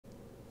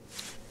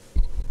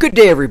Good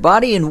day,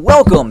 everybody, and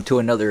welcome to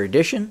another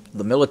edition of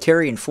the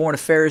Military and Foreign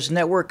Affairs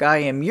Network. I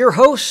am your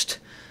host,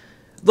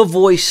 the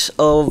voice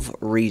of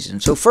reason.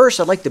 So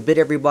first, I'd like to bid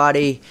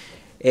everybody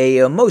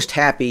a most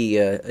happy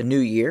new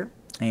year,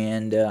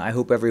 and I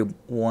hope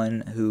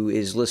everyone who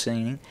is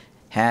listening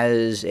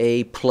has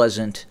a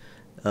pleasant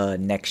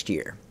next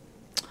year.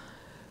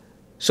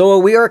 So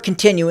we are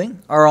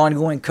continuing our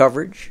ongoing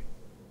coverage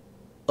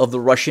of the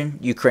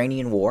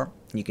Russian-Ukrainian war.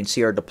 You can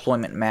see our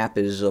deployment map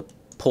is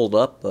pulled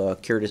up,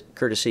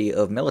 courtesy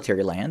of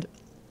Military Land.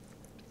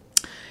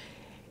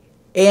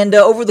 And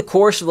over the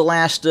course of the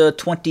last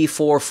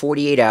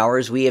 48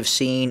 hours, we have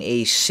seen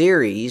a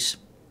series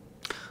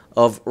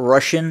of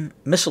Russian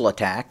missile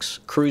attacks,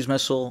 cruise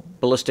missile,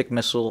 ballistic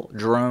missile,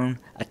 drone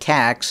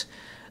attacks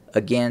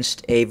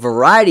against a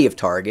variety of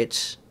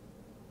targets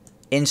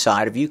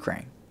inside of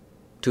Ukraine,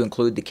 to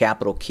include the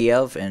capital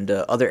Kiev and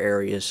other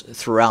areas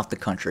throughout the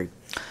country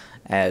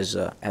as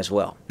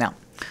well. Now,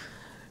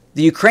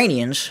 the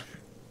Ukrainians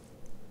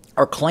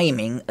are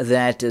claiming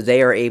that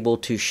they are able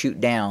to shoot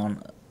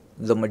down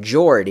the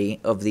majority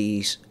of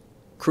these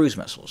cruise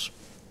missiles.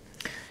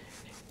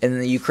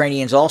 And the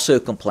Ukrainians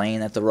also complain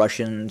that the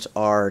Russians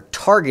are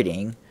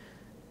targeting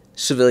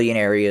civilian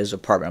areas,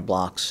 apartment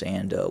blocks,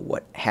 and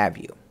what have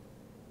you.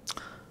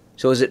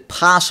 So is it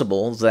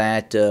possible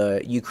that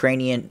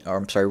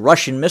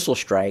Russian missile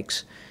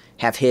strikes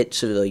have hit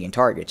civilian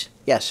targets?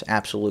 Yes,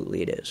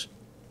 absolutely it is.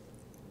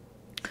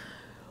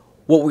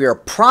 What we are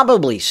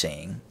probably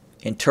seeing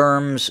in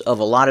terms of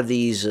a lot of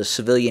these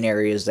civilian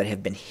areas that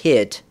have been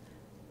hit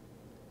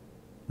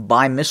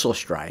by missile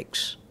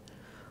strikes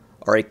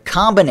are a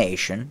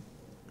combination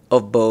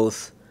of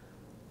both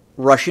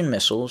Russian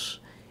missiles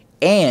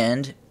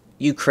and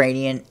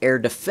Ukrainian air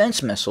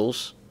defense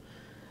missiles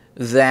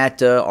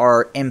that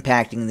are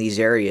impacting these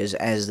areas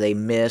as they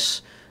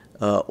miss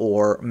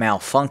or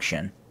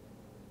malfunction,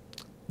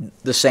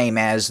 the same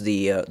as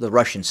the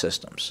Russian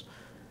systems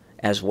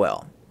as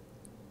well.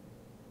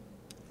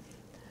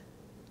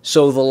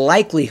 So the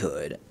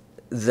likelihood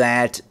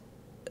that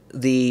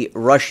the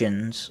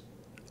Russians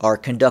are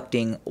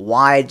conducting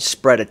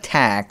widespread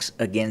attacks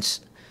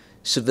against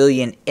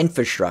civilian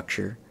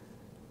infrastructure,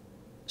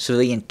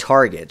 civilian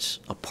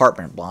targets,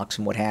 apartment blocks,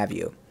 and what have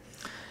you,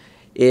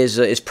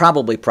 is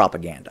probably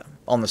propaganda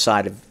on the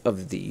side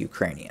of the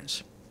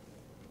Ukrainians.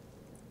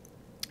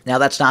 Now,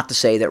 that's not to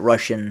say that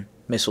Russian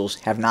missiles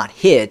have not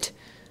hit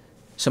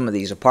some of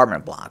these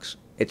apartment blocks.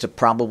 It's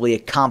probably a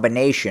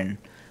combination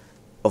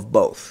of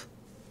both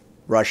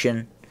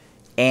Russian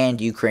and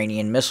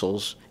Ukrainian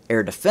missiles,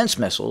 air defense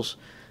missiles.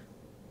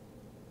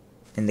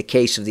 In the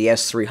case of the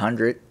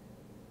S-300,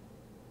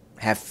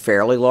 have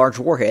fairly large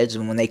warheads,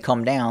 and when they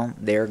come down,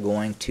 they're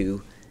going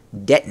to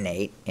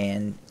detonate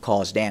and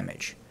cause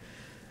damage.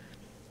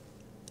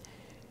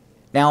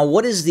 Now,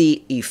 what is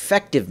the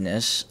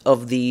effectiveness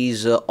of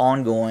these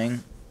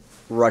ongoing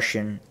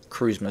Russian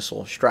cruise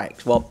missile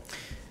strikes? Well,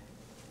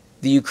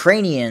 the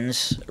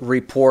Ukrainians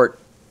report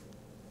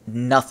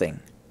nothing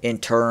in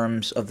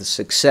terms of the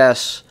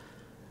success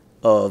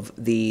of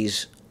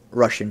these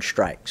Russian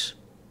strikes.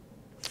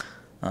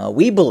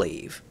 We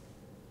believe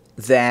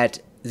that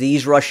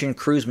these Russian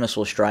cruise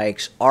missile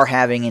strikes are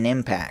having an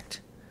impact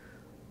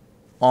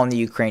on the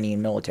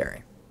Ukrainian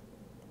military.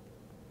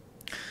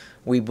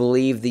 We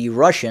believe the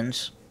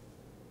Russians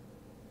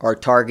are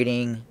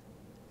targeting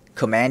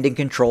command and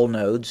control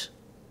nodes,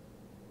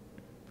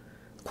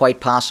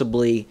 quite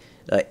possibly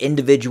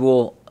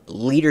individual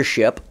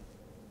leadership,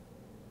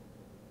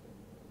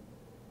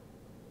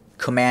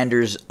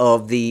 commanders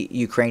of the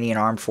Ukrainian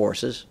armed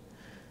forces,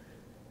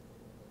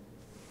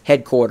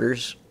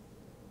 headquarters,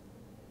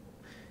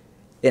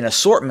 an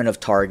assortment of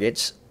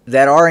targets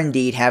that are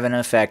indeed having an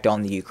effect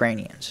on the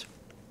Ukrainians.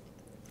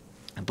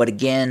 But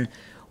again,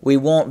 we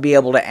won't be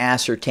able to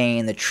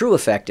ascertain the true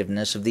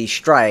effectiveness of these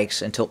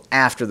strikes until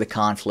after the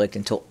conflict,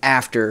 until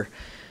after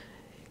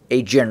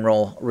a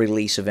general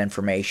release of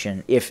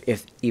information, if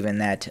even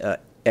that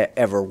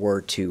ever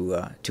were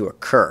to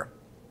occur.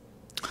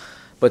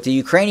 But the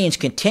Ukrainians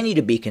continue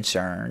to be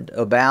concerned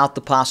about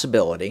the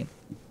possibility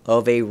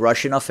of a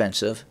Russian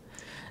offensive.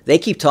 They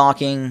keep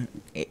talking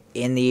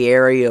in the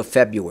area of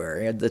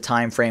February, the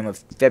time frame of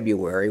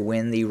February,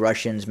 when the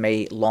Russians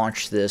may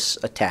launch this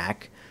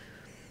attack,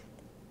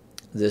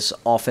 this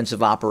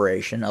offensive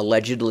operation,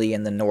 allegedly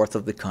in the north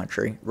of the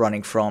country,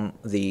 running from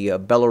the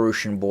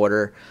Belarusian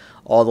border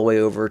all the way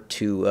over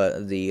to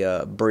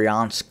the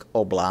Bryansk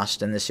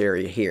Oblast in this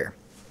area here.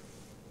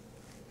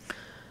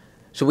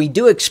 So we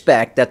do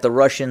expect that the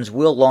Russians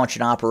will launch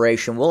an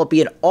operation. Will it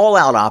be an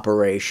all-out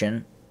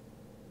operation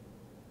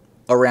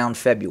around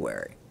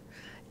February?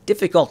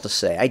 Difficult to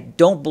say. I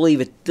don't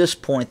believe at this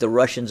point the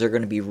Russians are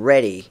going to be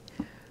ready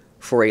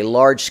for a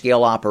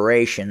large-scale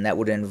operation that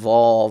would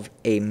involve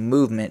a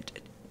movement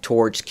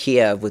towards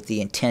Kiev with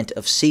the intent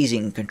of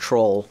seizing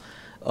control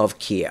of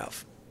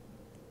Kiev.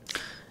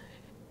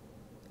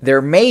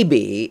 There may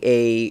be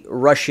a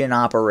Russian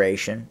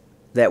operation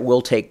that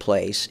will take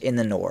place in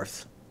the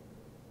north,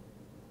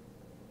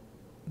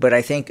 but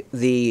I think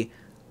the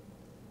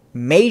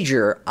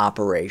major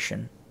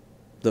operation,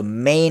 the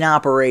main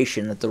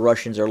operation that the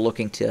Russians are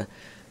looking to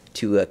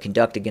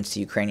conduct against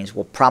the Ukrainians,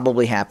 will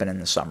probably happen in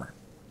the summer.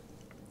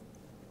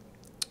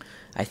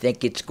 I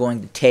think it's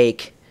going to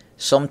take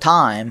some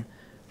time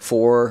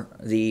for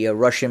the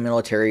Russian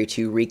military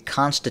to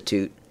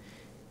reconstitute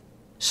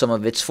some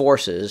of its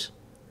forces,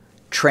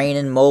 train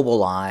and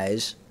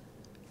mobilize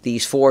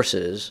these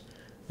forces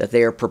that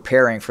they are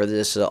preparing for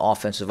this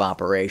offensive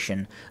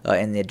operation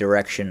in the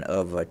direction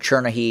of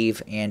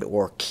Chernihiv and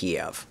or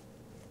Kiev.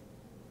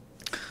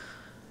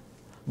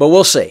 But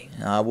we'll see.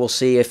 We'll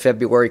see if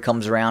February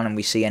comes around and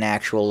we see an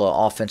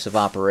actual offensive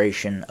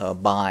operation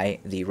by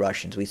the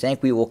Russians. We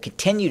think we will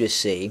continue to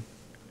see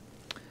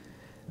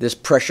this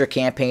pressure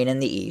campaign in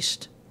the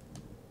east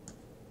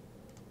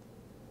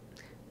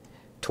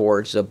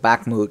towards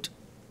Bakhmut,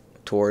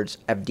 towards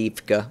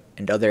Avdiivka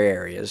and other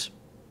areas.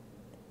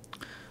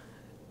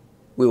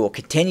 We will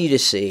continue to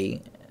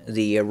see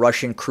the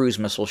Russian cruise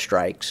missile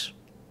strikes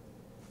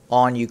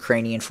on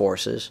Ukrainian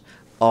forces,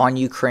 on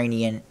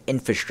Ukrainian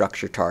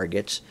infrastructure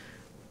targets,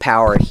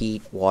 power,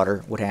 heat,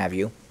 water, what have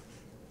you.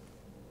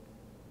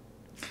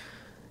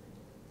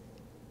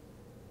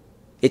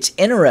 It's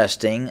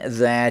interesting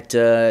that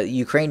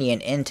Ukrainian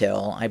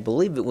intel, I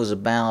believe it was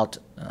about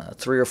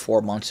 3 or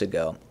 4 months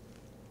ago,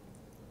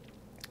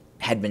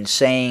 had been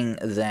saying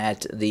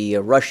that the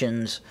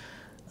Russians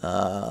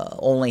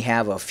only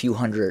have a few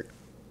hundred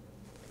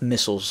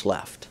missiles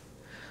left.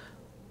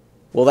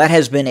 Well, that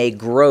has been a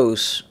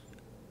gross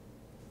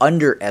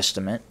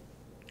underestimate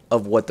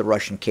of what the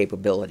Russian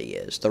capability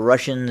is. The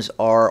Russians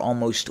are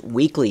almost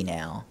weekly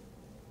now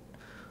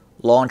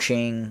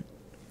launching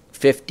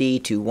 50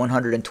 to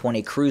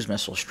 120 cruise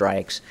missile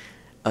strikes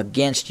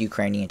against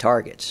Ukrainian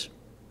targets,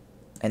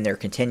 and they're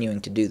continuing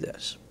to do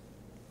this.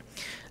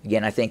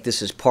 Again, I think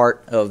this is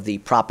part of the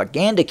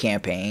propaganda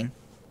campaign,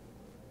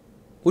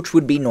 which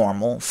would be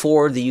normal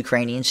for the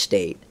Ukrainian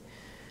state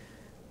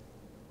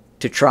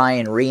to try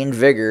and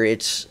reinvigorate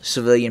its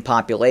civilian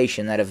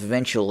population, that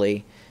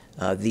eventually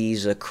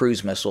these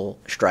cruise missile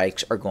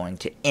strikes are going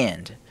to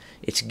end.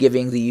 It's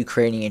giving the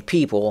Ukrainian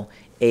people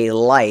a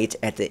light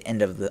at the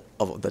end of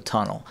the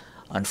tunnel.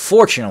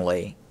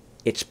 Unfortunately,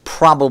 it's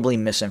probably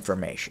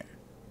misinformation.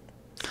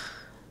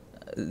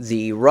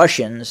 The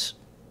Russians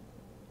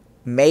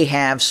may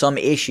have some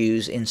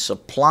issues in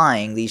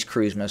supplying these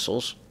cruise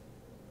missiles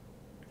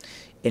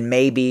and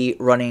may be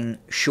running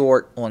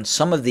short on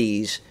some of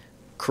these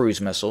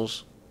cruise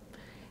missiles.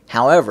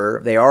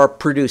 However, they are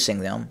producing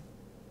them.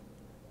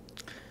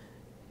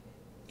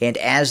 And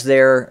as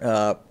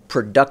their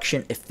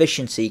production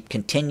efficiency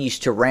continues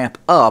to ramp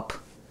up,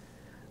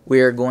 we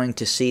are going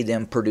to see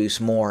them produce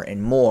more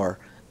and more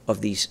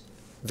of these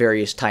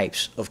various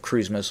types of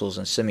cruise missiles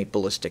and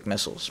semi-ballistic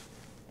missiles.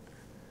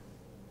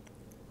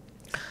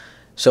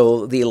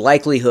 So the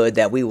likelihood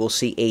that we will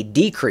see a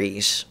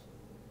decrease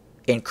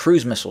in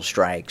cruise missile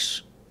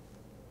strikes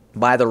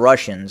by the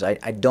Russians, I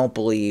don't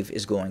believe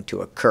is going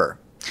to occur.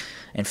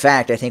 In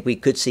fact, I think we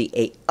could see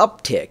an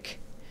uptick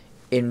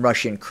in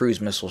Russian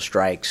cruise missile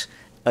strikes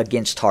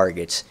against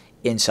targets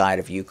inside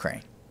of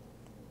Ukraine.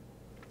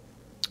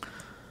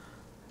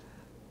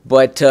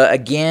 But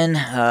again,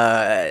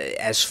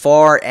 as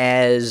far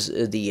as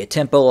the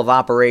tempo of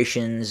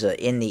operations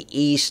in the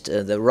east,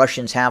 the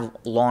Russians have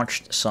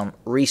launched some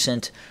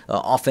recent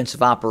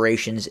offensive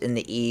operations in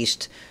the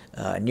east,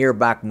 near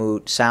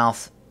Bakhmut,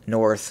 south,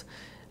 north.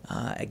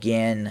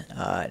 Again,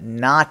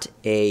 not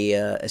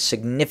a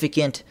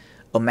significant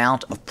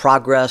amount of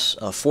progress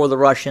for the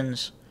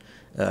Russians.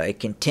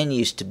 It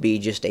continues to be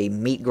just a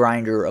meat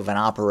grinder of an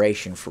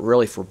operation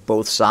for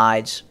both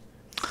sides.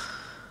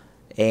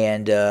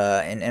 And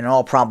in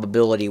all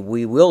probability,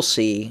 we will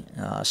see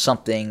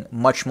something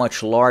much,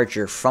 much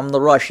larger from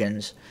the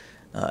Russians,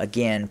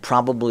 again,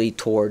 probably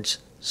towards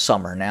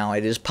summer. Now,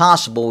 it is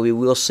possible we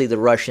will see the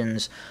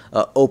Russians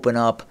open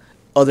up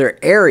other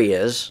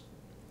areas,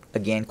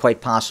 again,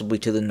 quite possibly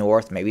to the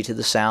north, maybe to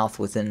the south,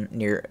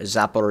 near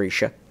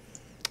Zaporizhzhia.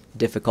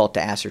 Difficult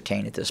to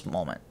ascertain at this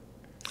moment.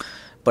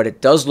 But it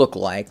does look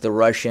like the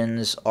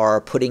Russians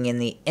are putting in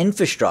the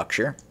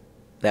infrastructure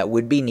that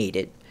would be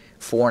needed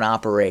for an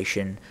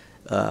operation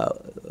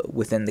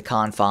within the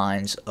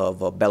confines of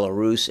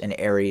Belarus and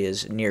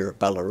areas near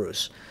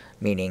Belarus,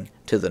 meaning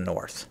to the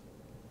north.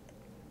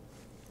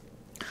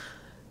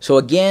 So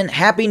again,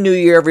 Happy New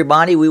Year,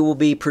 everybody. We will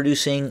be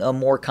producing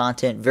more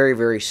content very,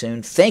 very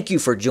soon. Thank you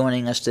for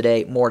joining us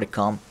today. More to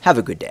come. Have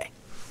a good day.